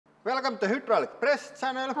Welcome to Hydraulic Press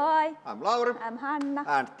channel. Hi. I'm Lauri. I'm Hanna.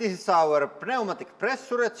 And this is our pneumatic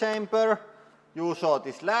pressure chamber. You saw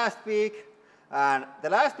this last week. And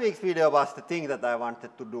the last week's video was the thing that I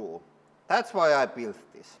wanted to do. That's why I built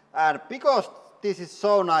this. And because this is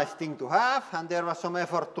so nice thing to have and there was some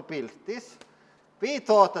effort to build this, we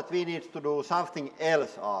thought that we need to do something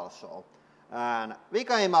else also. And we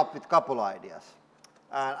came up with a couple ideas.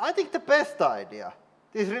 And I think the best idea,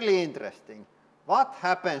 this is really interesting. What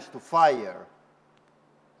happens to fire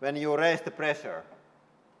when you raise the pressure?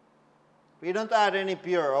 We don't add any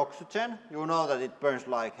pure oxygen. You know that it burns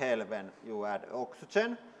like hell when you add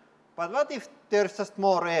oxygen. But what if there's just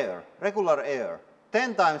more air, regular air,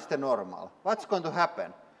 10 times the normal? What's going to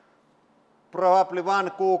happen? Probably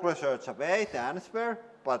one Google search away the answer,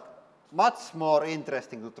 but much more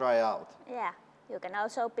interesting to try out. Yeah, you can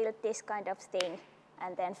also build this kind of thing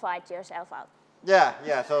and then find yourself out.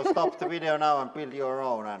 Yeah, so stop the video now and build your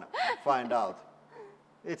own and find out.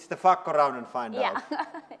 It's the fuck around and find out. Yeah,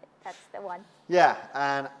 that's the one. Yeah,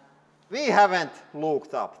 and we haven't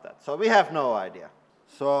looked up that, so we have no idea.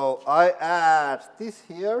 So I add this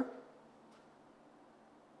here.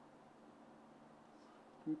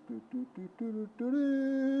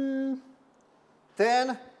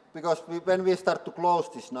 Then, because when we start to close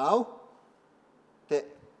this now, the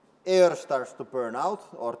air starts to burn out,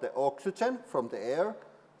 or the oxygen from the air.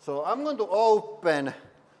 So I'm going to open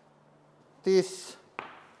this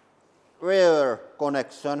air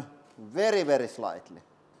connection very, very slightly.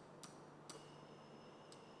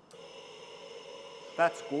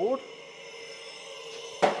 That's good.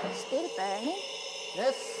 Still burning.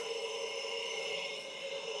 Yes.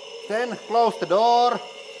 Then close the door,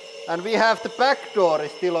 and we have the back door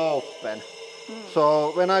is still open.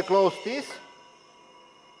 So when I close this,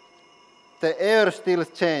 the air still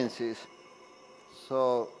changes.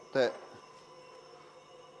 So the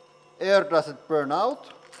air doesn't burn out.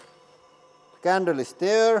 The candle is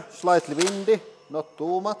there, slightly windy, not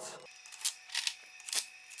too much.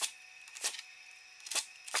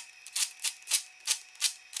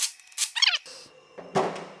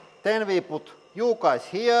 Then we put you guys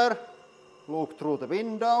here, look through the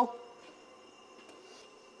window.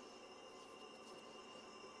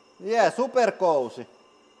 Yeah, super cozy.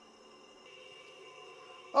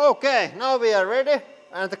 Okay, now we are ready,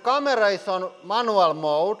 and the camera is on manual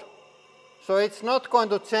mode, so it's not going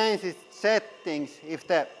to change its settings if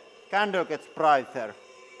the candle gets brighter.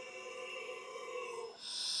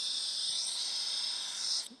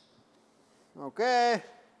 Okay.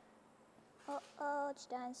 Oh, it's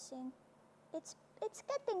dancing. It's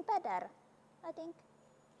getting better, I think.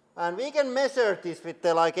 And we can measure this with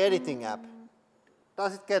the editing app.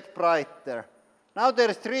 Does it get brighter? Now there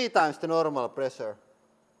is 3 times the normal pressure.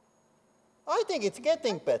 I think it's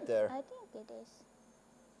getting better. I think it is.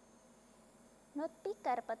 Not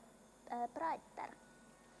bigger, but brighter.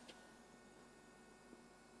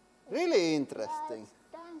 Really interesting.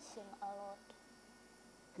 It's dancing a lot.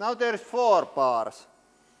 Now there is 4 bars.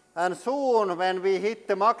 And soon when we hit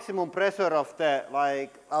the maximum pressure of the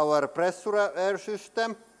our pressure air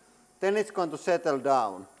system, then it's going to settle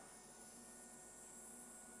down.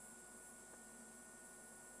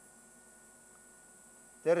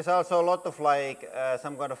 There is also a lot of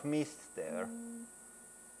some kind of mist there.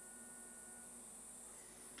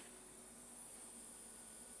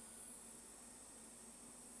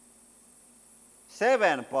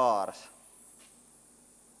 Seven bars.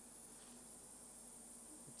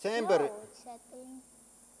 Chamber. No, it's setting.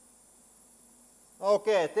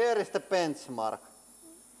 Okay, there is the benchmark.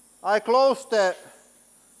 I close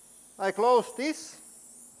this.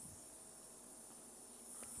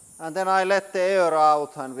 And then I let the air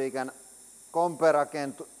out and we can compare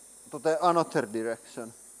again to the another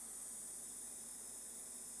direction.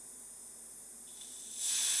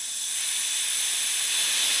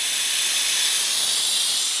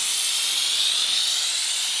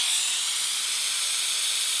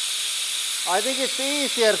 I think it's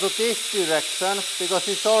easier to this direction because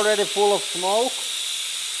it's already full of smoke.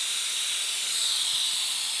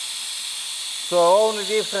 So only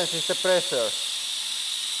difference is the pressure.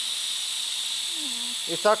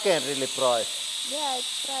 It's again really bright. Yeah,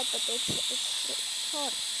 it's bright, but it's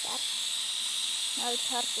shorter. Now it's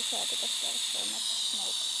hard to say because there's so much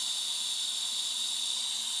smoke.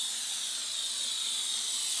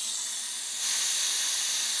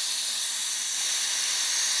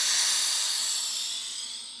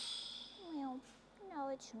 Now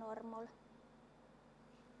it's normal.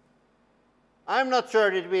 I'm not sure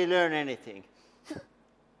did we learn anything.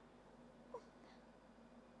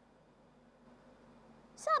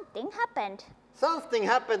 Something happened. Something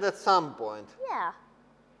happened at some point. Yeah.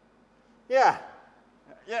 Yeah.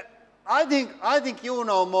 I think you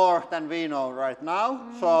know more than we know right now.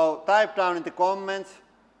 So type down in the comments.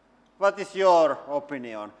 What is your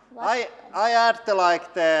opinion? I add the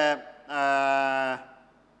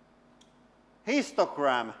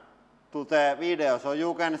histogram to the video, so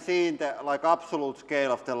you can see the absolute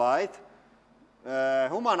scale of the light.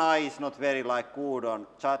 Human eye is not very good on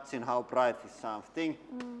judging how bright is something.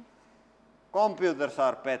 Computers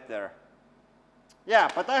are better. Yeah,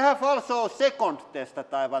 but I have also a second test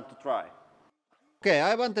that I want to try. Okay,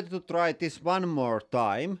 I wanted to try this one more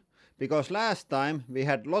time, because last time we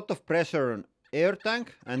had a lot of pressure on air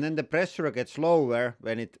tank, and then the pressure gets lower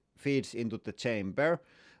when it feeds into the chamber.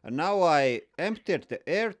 And now I emptied the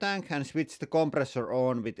air tank and switched the compressor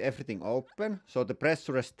on with everything open, so the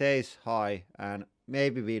pressure stays high and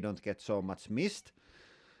maybe we don't get so much mist.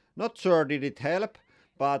 Not sure did it help,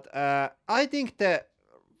 but I think the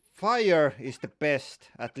fire is the best,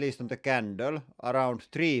 at least on the candle, around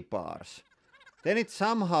 3 bars. Then it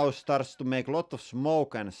somehow starts to make a lot of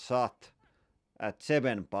smoke and soot at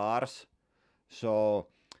 7 bars. So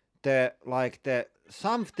the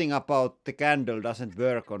something about the candle doesn't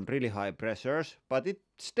work on really high pressures, but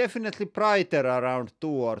it's definitely brighter around 2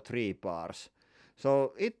 or 3 bars.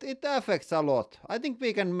 So it affects a lot. I think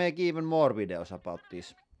we can make even more videos about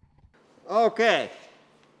this. Okay,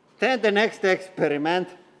 then the next experiment.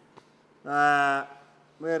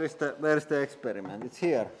 Where is the experiment? It's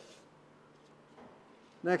here.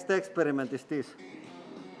 Next experiment is this.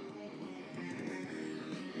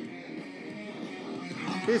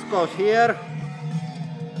 This goes here.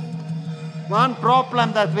 One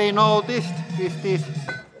problem that we noticed is this.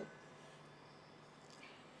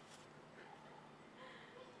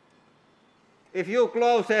 If you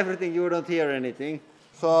close everything, you don't hear anything.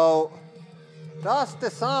 So, does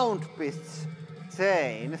the sound pitch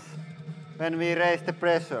change when we raise the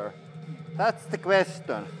pressure? That's the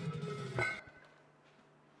question.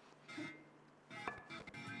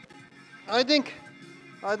 I think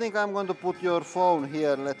I'm going to put your phone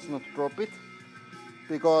here. Let's not drop it,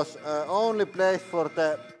 because only place for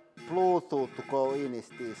the Bluetooth to go in is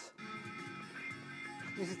this.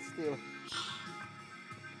 Is it still?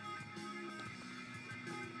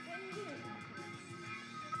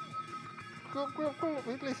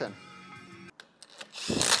 Listen.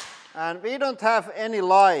 And we don't have any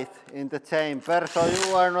light in the chamber, so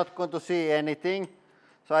you are not going to see anything.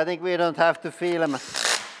 So I think we don't have to film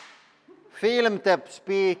the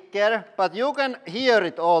speaker, but you can hear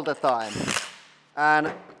it all the time.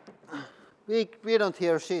 And we don't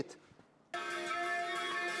hear shit.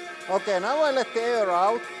 Okay, now I let the air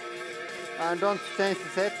out and don't change the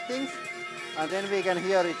settings, and then we can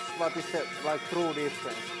hear it, what is the true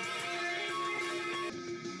difference.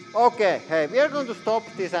 Okay, hey, we are going to stop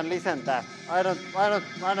this and listen that. I don't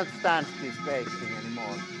stand this baking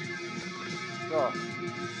anymore. So.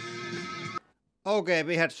 Okay,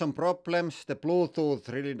 we had some problems. The Bluetooth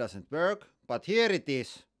really doesn't work, but here it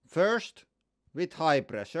is. First, with high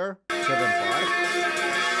pressure, 7 bars.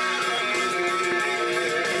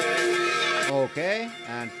 Okay,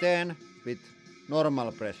 and then with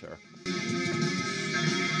normal pressure.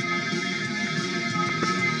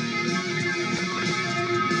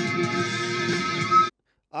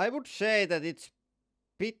 I would say that it's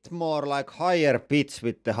bit more higher pitch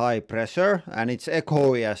with the high pressure, and it's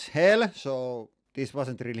echoey as hell, so this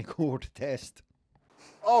wasn't really good test.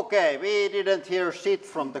 Okay, we didn't hear shit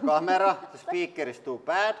from the camera. The speaker is too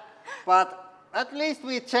bad, but at least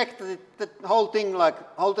we checked that the whole thing,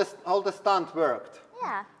 how the stunt worked.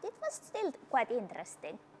 Yeah, it was still quite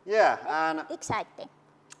interesting. Yeah, and exciting.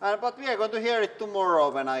 But we are going to hear it tomorrow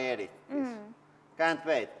when I edit this. Can't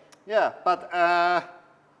wait. Yeah, but I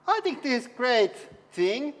think this is great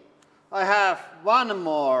thing. I have one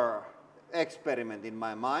more experiment in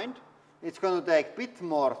my mind. It's going to take a bit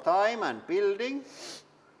more time and building,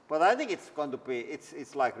 but I think it's going to be, it's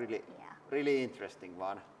really interesting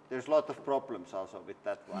one. There's a lot of problems also with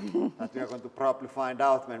that one that we are going to probably find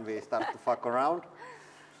out when we start to fuck around.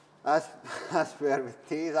 As we are with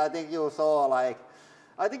these, I think you saw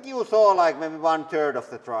maybe 1/3 of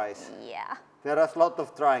the tries. Yeah. There was a lot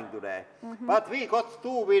of trying today. But we got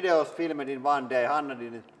 2 videos filmed in one day. Hanna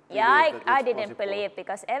didn't Yeah, I didn't believe,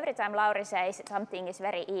 because every time Lauri says something is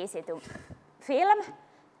very easy to film,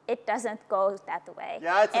 it doesn't go that way.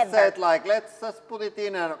 Yeah, I just said let's just put it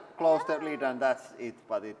in and close the lid and that's it,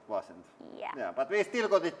 but it wasn't. Yeah. Yeah, but we still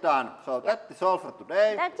got it done. So that is all for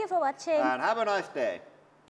today. Thank you for watching. And have a nice day.